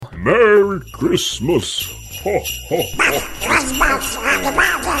Merry Christmas. Ho, ho, ho.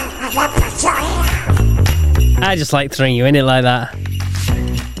 I just like throwing you in it like that.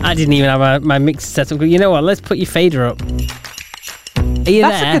 I didn't even have my mix set up. You know what? Let's put your fader up. Are you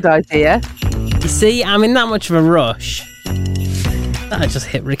That's there? a good idea. You see, I'm in that much of a rush. I just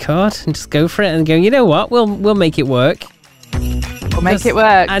hit record and just go for it and go, you know what? We'll make it work. We'll make it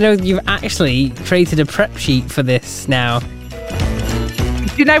work. I know you've actually created a prep sheet for this now.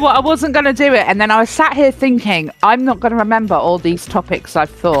 You know what? I wasn't going to do it, and then I was sat here thinking, I'm not going to remember all these topics I've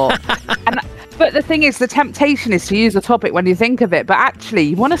thought. But the thing is, the temptation is to use a topic when you think of it, but actually,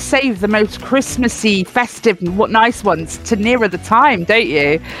 you want to save the most Christmassy, festive, nice ones to nearer the time, don't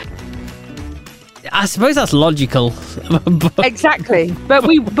you? I suppose that's logical. Exactly. But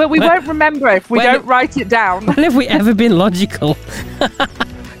we won't remember if we don't write it down. When have we ever been logical?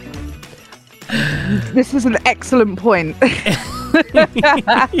 This is an excellent point.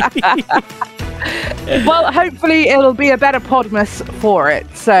 Well, hopefully it'll be a better Podmas for it.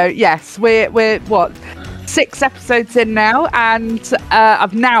 So yes, we're what, 6 episodes in now, and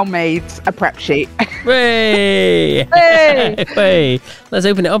I've now made a prep sheet. Hey! Hey! Hey! Let's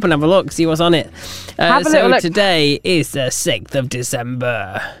open it up and have a look, see what's on it. Have a little look. Today is the 6th of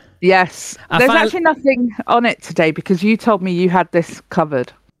December. Yes. There's actually nothing on it today because you told me you had this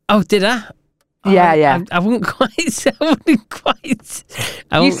covered. Oh, did I? Yeah. I wouldn't quite. You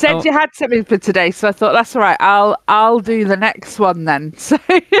said you had something for today, so I thought that's all right. I'll do the next one then. So.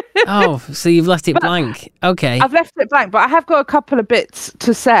 So you've left it blank. Okay. I've left it blank, but I have got a couple of bits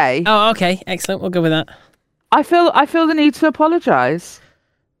to say. Oh, okay, excellent. We'll go with that. I feel the need to apologise.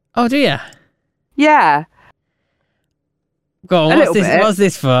 Oh, do you? Yeah. Go on. What's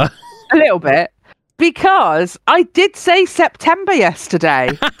this for? A little bit, because I did say September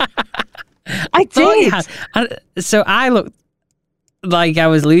yesterday. I did. So I looked like I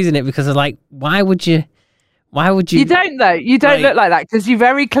was losing it because I was like, why would you? You don't though. You don't look like that because you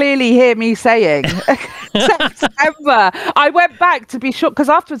very clearly hear me saying September. I went back to be sure because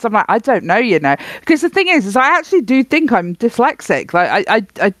afterwards I'm like, I don't know, because the thing is I actually do think I'm dyslexic. Like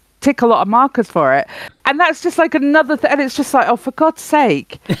I tick a lot of markers for it, and that's just like another thing. And it's just like, oh, for God's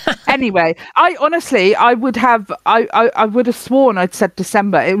sake. Anyway, I would have sworn I'd said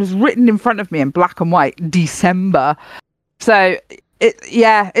December. It was written in front of me in black and white, December. So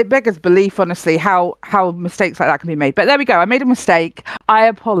it beggars belief, honestly, how mistakes like that can be made. But there we go. I made a mistake. I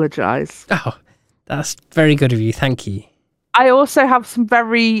apologise. Oh, that's very good of you. Thank you. I also have some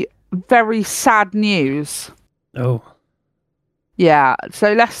very, very sad news. Oh. Yeah,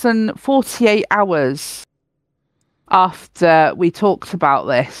 so less than 48 hours after we talked about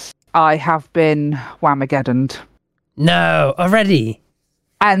this, I have been Whamageddoned. No, already?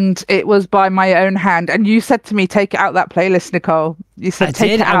 And it was by my own hand. And you said to me, take it out that playlist, Nicole. You said,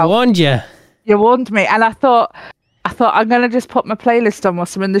 take it out. I warned you. You warned me. And I thought I'm going to just put my playlist on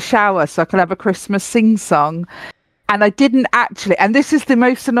whilst I'm in the shower so I can have a Christmas sing-song. And I didn't actually. And this is the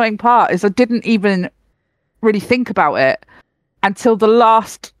most annoying part, is I didn't even really think about it until the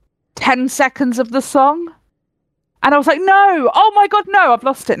last 10 seconds of the song. And I was like, no, oh my God, no, I've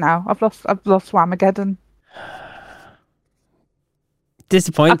lost it now. I've lost Whamageddon.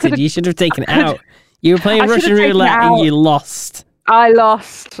 Disappointed. You should have taken it out. You were playing Russian roulette and you lost. I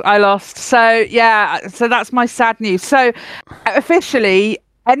lost. So yeah, so that's my sad news. So officially,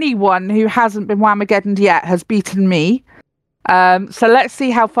 anyone who hasn't been Whamageddoned yet has beaten me. So let's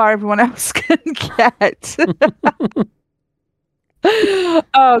see how far everyone else can get.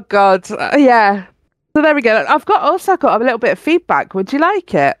 Oh God, yeah. So there we go. I've also got a little bit of feedback. Would you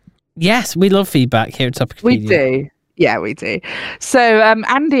like it? Yes, we love feedback here at Topicopedia. We do. Yeah, we do. So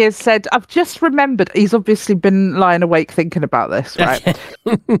Andy has said, I've just remembered. He's obviously been lying awake thinking about this, right?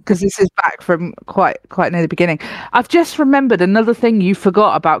 Because this is back from quite near the beginning. I've just remembered another thing you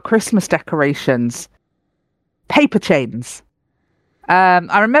forgot about Christmas decorations: paper chains.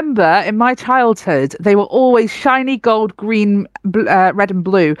 I remember in my childhood, they were always shiny gold, green, red and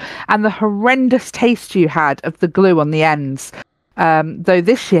blue, and the horrendous taste you had of the glue on the ends. Though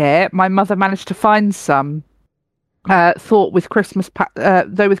this year, my mother managed to find some, with Christmas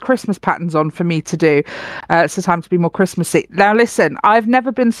patterns on for me to do. It's the time to be more Christmassy. Now listen, I've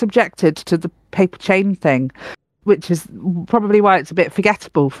never been subjected to the paper chain thing, which is probably why it's a bit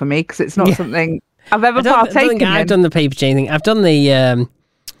forgettable for me, because it's not something I've ever partaken in. I've done the paper chain thing. I've done the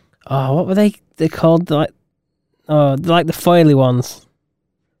what were they called? Like the foily ones,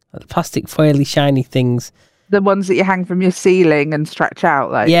 like the plastic foily shiny things. The ones that you hang from your ceiling and stretch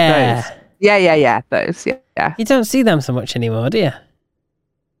out, like those. Yeah. Those. Yeah. You don't see them so much anymore, do you?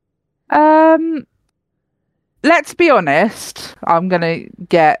 Let's be honest. I'm gonna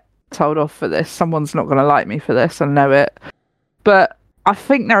get told off for this. Someone's not going to like me for this. I know it. But I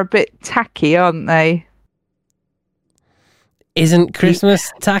think they're a bit tacky, aren't they? Isn't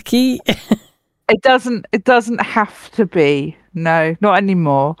Christmas tacky? It doesn't have to be. No, not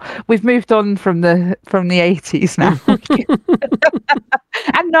anymore. We've moved on from the 80s now.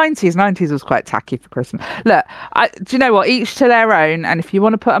 And 90s. 90s was quite tacky for Christmas. Look, do you know what? Each to their own. And if you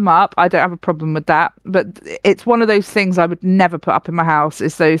want to put them up, I don't have a problem with that. But it's one of those things I would never put up in my house,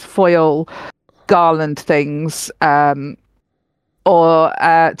 is those foil garland things, or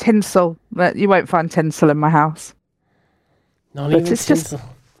tinsel. You won't find tinsel in my house. Not even it's tinsel. Just,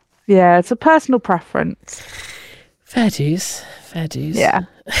 yeah, it's a personal preference. Fair dues. Yeah.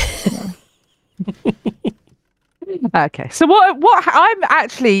 Okay, so what I'm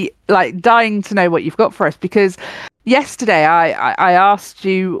actually like dying to know what you've got for us, because yesterday I asked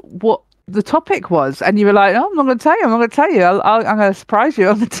you what the topic was, and you were like, "Oh, I'm not going to tell you. I'm going to surprise you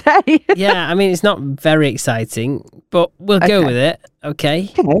on the day." Yeah, I mean, it's not very exciting, but we'll go with it. Okay.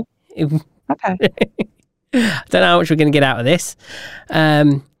 Okay. I don't know how much we're going to get out of this.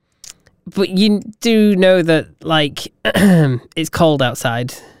 But you do know that, like, it's cold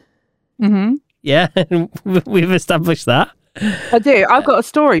outside. Mm-hmm. Yeah, we've established that. I do. I've got a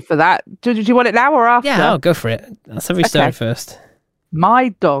story for that. Do you want it now or after? Yeah, I'll go for it. Let's have your story first. My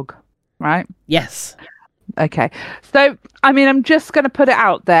dog, right? Yes. Okay. So, I mean, I'm just going to put it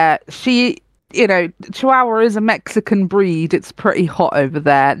out there. She, Chihuahua is a Mexican breed. It's pretty hot over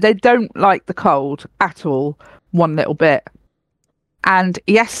there. They don't like the cold at all, one little bit. And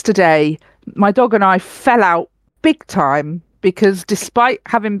yesterday, my dog and I fell out big time, because despite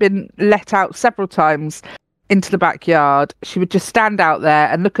having been let out several times into the backyard, she would just stand out there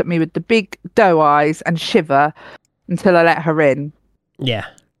and look at me with the big doe eyes and shiver until I let her in. Yeah.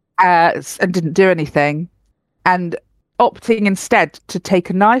 And didn't do anything. And opting instead to take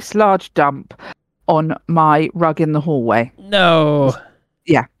a nice large dump on my rug in the hallway. No.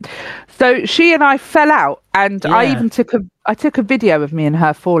 Yeah. So she and I fell out, and I even took a video of me and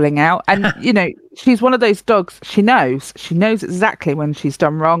her falling out. And she's one of those dogs. She knows exactly when she's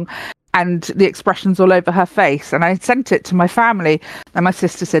done wrong, and the expressions all over her face. And I sent it to my family, and my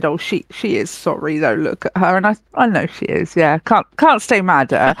sister said, "Oh, she is sorry though. Look at her." And I know she is. Yeah, can't stay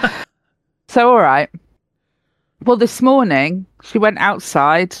mad at her. So all right. Well, this morning she went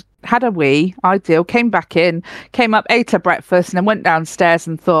outside, had a wee, ideal, came back in, came up, ate her breakfast, and then went downstairs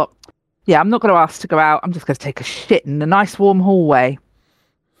and thought, yeah, I'm not going to ask to go out. I'm just going to take a shit in the nice warm hallway.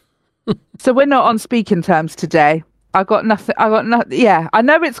 So we're not on speaking terms today. I got nothing. Yeah, I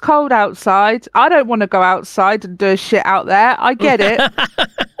know it's cold outside. I don't want to go outside and do a shit out there. I get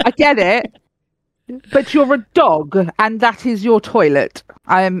it. But you're a dog, and that is your toilet.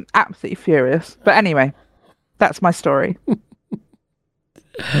 I am absolutely furious. But anyway, that's my story.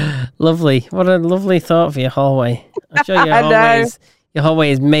 Lovely. What a lovely thought for your hallway. I'm sure your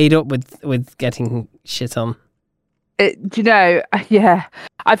hallway is made up with getting shit on. Yeah.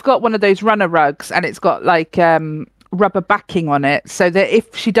 I've got one of those runner rugs, and it's got like rubber backing on it, so that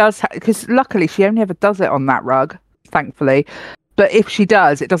if she does, because luckily she only ever does it on that rug, thankfully. But if she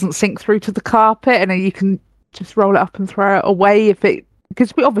does, it doesn't sink through to the carpet, and then you can just roll it up and throw it away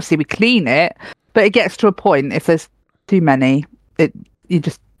because we clean it, but it gets to a point, if there's too many, you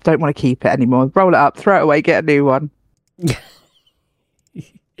just don't want to keep it anymore. Roll it up, throw it away, get a new one.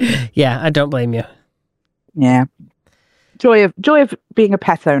 Yeah, I don't blame you. Yeah. Joy of being a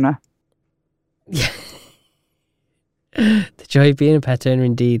pet owner. Yeah. The joy of being a pet owner,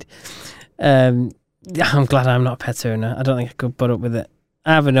 indeed. I'm glad I'm not a pet owner. I don't think I could put up with it.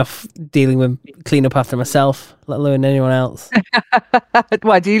 I have enough dealing with clean up after myself, let alone anyone else.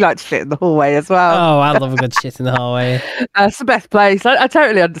 Why do you like to shit in the hallway as well? Oh, I love a good shit in the hallway. It's the best place. I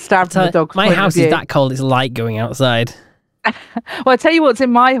totally understand from the dog's my point house of view. is that cold, it's like going outside. Well, I tell you what's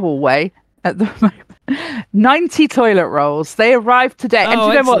in my hallway at the moment. 90 toilet rolls. They arrived today. And do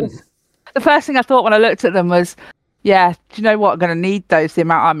you know what? The first thing I thought when I looked at them was, yeah, do you know what? I'm going to need those, the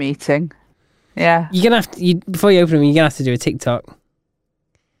amount I'm eating. Yeah. You're going to have to, before you open them, you're going to have to do a TikTok.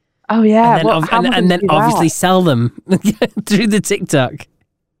 Oh, yeah. And then obviously sell them through the TikTok.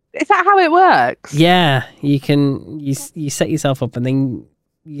 Is that how it works? Yeah. You set yourself up and then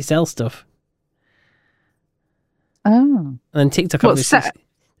you sell stuff. Oh. And TikTok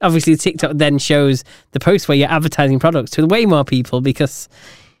obviously TikTok then shows the post where you're advertising products to way more people because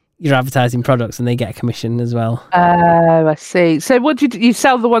you're advertising products and they get a commission as well. Oh, I see. So what do you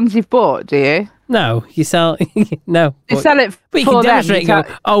sell the ones you've bought, do you? No, you sell no. You sell it but you can demonstrate and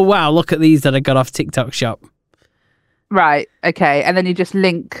go, oh wow, look at these that I got off TikTok shop. Right, okay. And then you just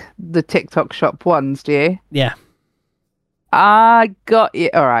link the TikTok shop ones, do you? Yeah. I got you.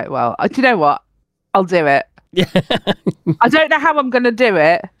 All right. Well, do you know what? I'll do it. Yeah. I don't know how I'm going to do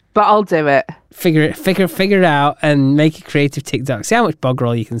it, but I'll do it. Figure it out and make a creative TikTok. See how much bog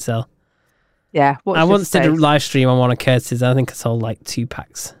roll you can sell. Yeah. I once did a live stream on one of Curtis's. I think I sold like 2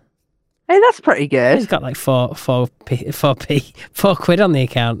 packs. Hey, that's pretty good. He's got like 4 quid on the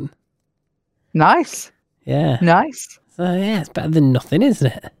account. Nice. Yeah. Nice. So yeah, it's better than nothing,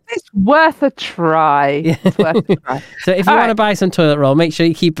 isn't it? It's worth a try. Yeah. It's worth a try. So if you want to buy some toilet roll, make sure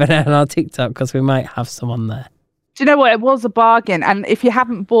you keep an eye on our TikTok because we might have some on there. Do you know what? It was a bargain. And if you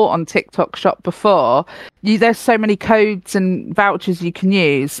haven't bought on TikTok Shop before, there's so many codes and vouchers you can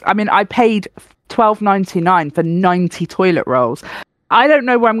use. I mean, I paid $12.99 for 90 toilet rolls. I don't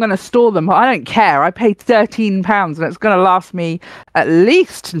know where I'm going to store them. I don't care. I paid £13 and it's going to last me at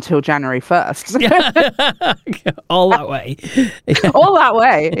least until January 1st. All that way. All that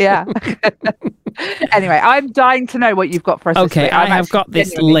way, yeah. Anyway, I'm dying to know what you've got for us. Okay, this week. I have got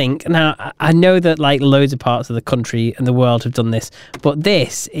this link. Now, I know that like loads of parts of the country and the world have done this, but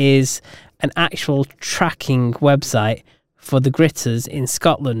this is an actual tracking website for the gritters in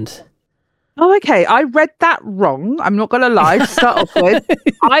Scotland. Oh, okay. I read that wrong. I'm not going to lie. To start off with,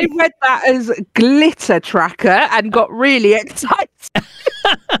 I read that as glitter tracker and got really excited.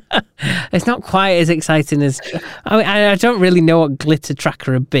 It's not quite as exciting as. I mean, I don't really know what glitter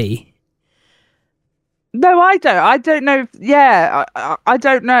tracker would be. No, I don't. I don't know. Yeah, I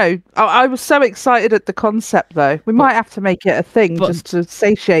don't know. I was so excited at the concept, though. We might have to make it a thing just to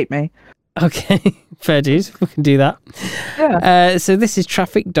satiate me. Okay, fair dues. We can do that. Yeah. So this is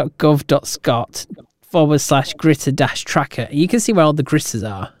traffic.gov.scot/gritter-tracker. You can see where all the gritters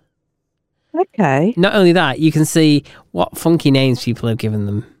are. Okay. Not only that, you can see what funky names people have given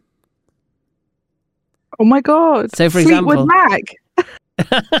them. Oh my god. So, for Fleetwood example, Mac.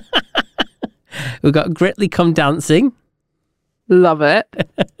 We've got Gritly Come Dancing. Love it.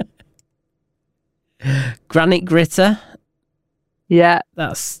 Granite Gritter. Yeah.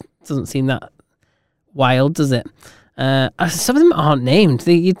 Doesn't seem that wild, does it? Some of them aren't named.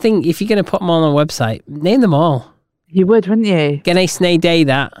 You'd think if you're going to put them on a website, name them all. You would, wouldn't you? Genny Snay Day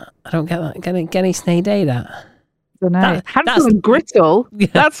that. I don't get that. Genny Snay Day that. Don't know. Hansel and Gretel. Yeah.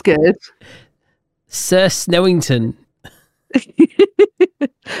 That's good. Sir Snowington.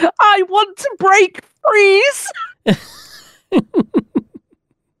 I want to break freeze.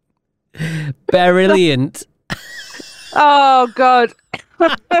 Brilliant. Oh god.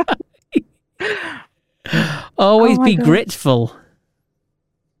 Always be grateful.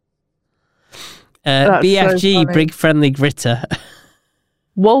 BFG, so Big Friendly Gritter.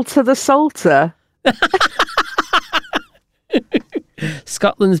 Walter the Salter.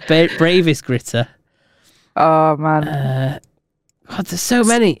 Scotland's bravest gritter. Oh man. God, there's so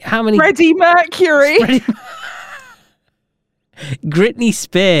many. How many? Freddie Mercury. Britney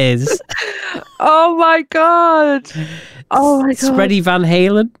Spears. Oh my god. Oh my god. Freddie Van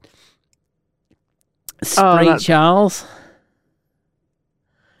Halen. Spray Charles.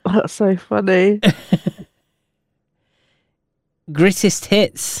 That's so funny. Greatest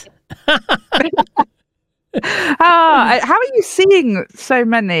hits. How are you seeing so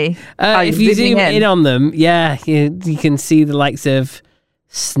many? If you zoom in on them, yeah, you can see the likes of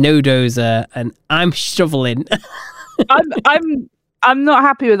Snowdozer and I'm shoveling. I'm not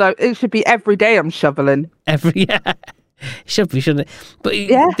happy with that. It should be every day I'm shoveling. Should be, shouldn't it? But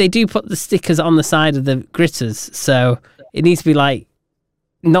they do put the stickers on the side of the gritters, so it needs to be like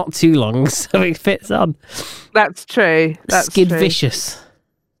not too long so it fits on. That's true. Skid Vicious.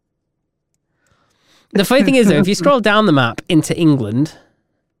 The funny thing is, though, if you scroll down the map into England,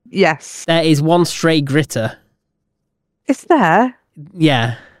 yes, there is one stray gritter. Is there?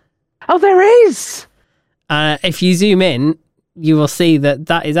 Yeah. Oh, there is. If you zoom in, you will see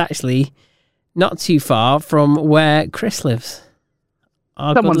that is actually not too far from where Chris lives.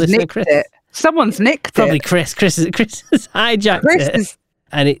 Someone's nicked it. Someone's nicked Probably it. Chris. Chris has hijacked it.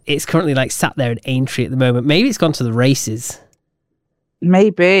 And it's currently like sat there in Aintree at the moment. Maybe it's gone to the races.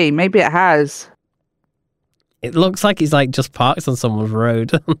 Maybe it has. It looks like he's like just parked on someone's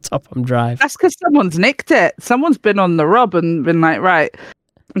road on Topham Drive. That's because someone's nicked it. Someone's been on the rob and been like, right,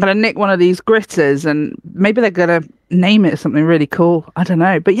 I'm gonna nick one of these gritters, and maybe they're gonna name it something really cool. I don't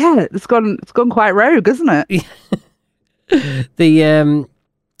know, but yeah, it's gone quite rogue, isn't it? That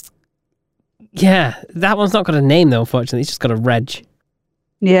one's not got a name though. Unfortunately, it's just got a reg.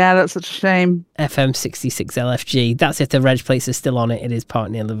 Yeah, that's such a shame. FM66 LFG. That's if the reg plates are still on it. It is parked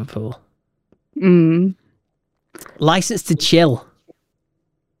near Liverpool. License to Chill.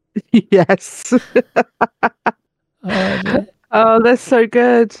 Yes. Oh, they're so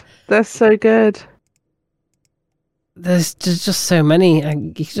good. They're so good. There's just so many.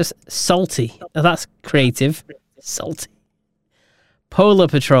 Just salty. Oh, that's creative. Salty. Polar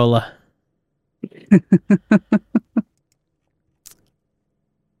Patroller.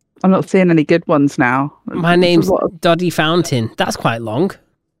 I'm not seeing any good ones now. My name's Doddy Fountain. That's quite long.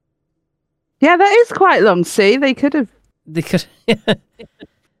 Yeah, that is quite long. See, they could have.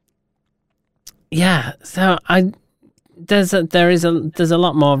 Yeah. So there's a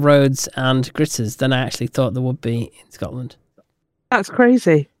lot more roads and gritters than I actually thought there would be in Scotland. That's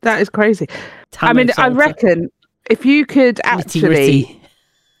crazy. That is crazy. I mean, I reckon if you could actually.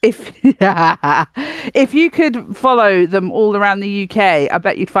 If you could follow them all around the UK, I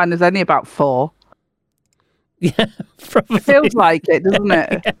bet you'd find there's only about 4. Yeah, probably. It feels like it, doesn't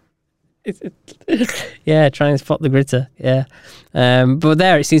it? Yeah, try and spot the gritter. Yeah, but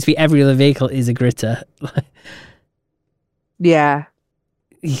there it seems to be every other vehicle is a gritter. Yeah.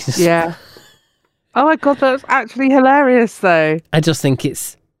 Yeah. Oh my god, that's actually hilarious, though. I just think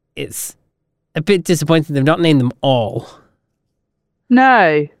it's a bit disappointing they've not named them all.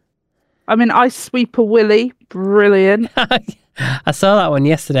 No. I mean, Ice Sweeper Willy, brilliant. I saw that one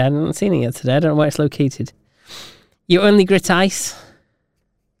yesterday. I haven't seen it yet today. I don't know where it's located. You only grit ice?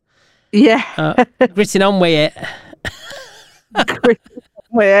 Yeah. Gritting on with it. Gritting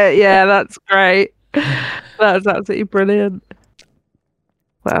with it, yeah, that's great. That's absolutely brilliant.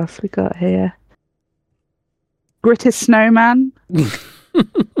 What else we got here? Gritty Snowman.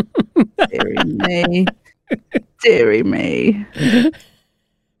 Deary me. Deary me.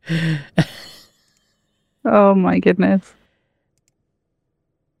 Oh my goodness.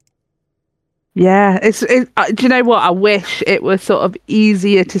 Yeah, do you know what? I wish it was sort of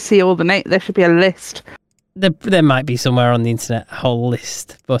easier to see all the names. There should be a list. There might be somewhere on the internet a whole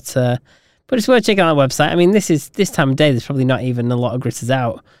list, but it's worth checking out our website. I mean, this time of day. There's probably not even a lot of gritters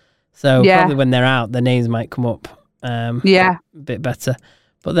out, so probably when they're out, their names might come up. A bit better,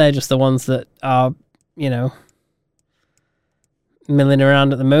 but they're just the ones that are, milling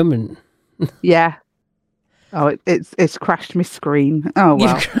around at the moment. Yeah. Oh, it's crashed my screen. Oh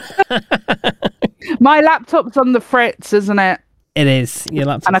well. My laptop's on the fritz, isn't it? It is. Your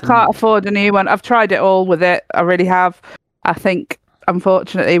laptop, and I can't afford a new one. I've tried it all with it. I really have. I think,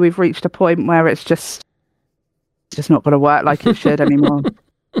 unfortunately, we've reached a point where it's just not going to work like it should anymore.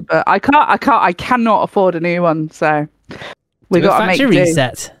 But I cannot afford a new one. So we got to make do.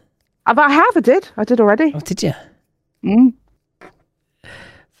 Reset. I did already. Oh, did you? Mm.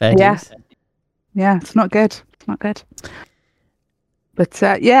 Fair dues. Yeah, it's not good. It's not good. But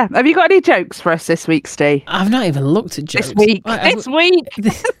have you got any jokes for us this week, Steve? I've not even looked at jokes. This week.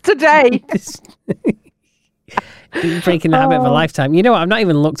 Today. Breaking the habit of a lifetime. You know what? I've not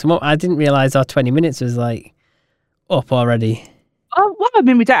even looked them up. I didn't realise our 20 minutes was up already. Oh, well, I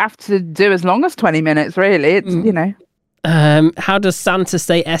mean, we don't have to do as long as 20 minutes, really. It's, How does Santa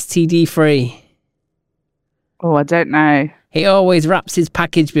stay STD free? Oh, I don't know. He always wraps his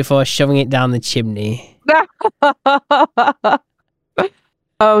package before shoving it down the chimney.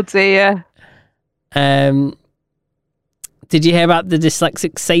 Oh, dear. Did you hear about the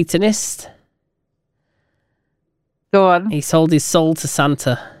dyslexic Satanist? Go on. He sold his soul to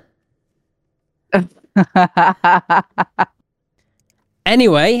Santa.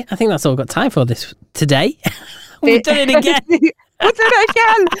 Anyway, I think that's all we've got time for today. We've done it again. We've done it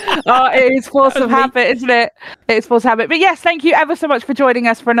again. Oh, it is force of habit, isn't it? It's force of habit. But yes, thank you ever so much for joining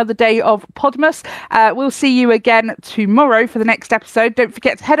us for another day of Podmas. We'll see you again tomorrow for the next episode. Don't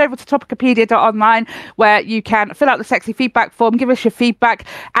forget to head over to topicopedia.online where you can fill out the sexy feedback form, give us your feedback,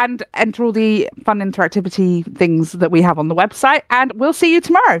 and enter all the fun interactivity things that we have on the website. And we'll see you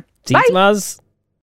tomorrow. See you tomorrow.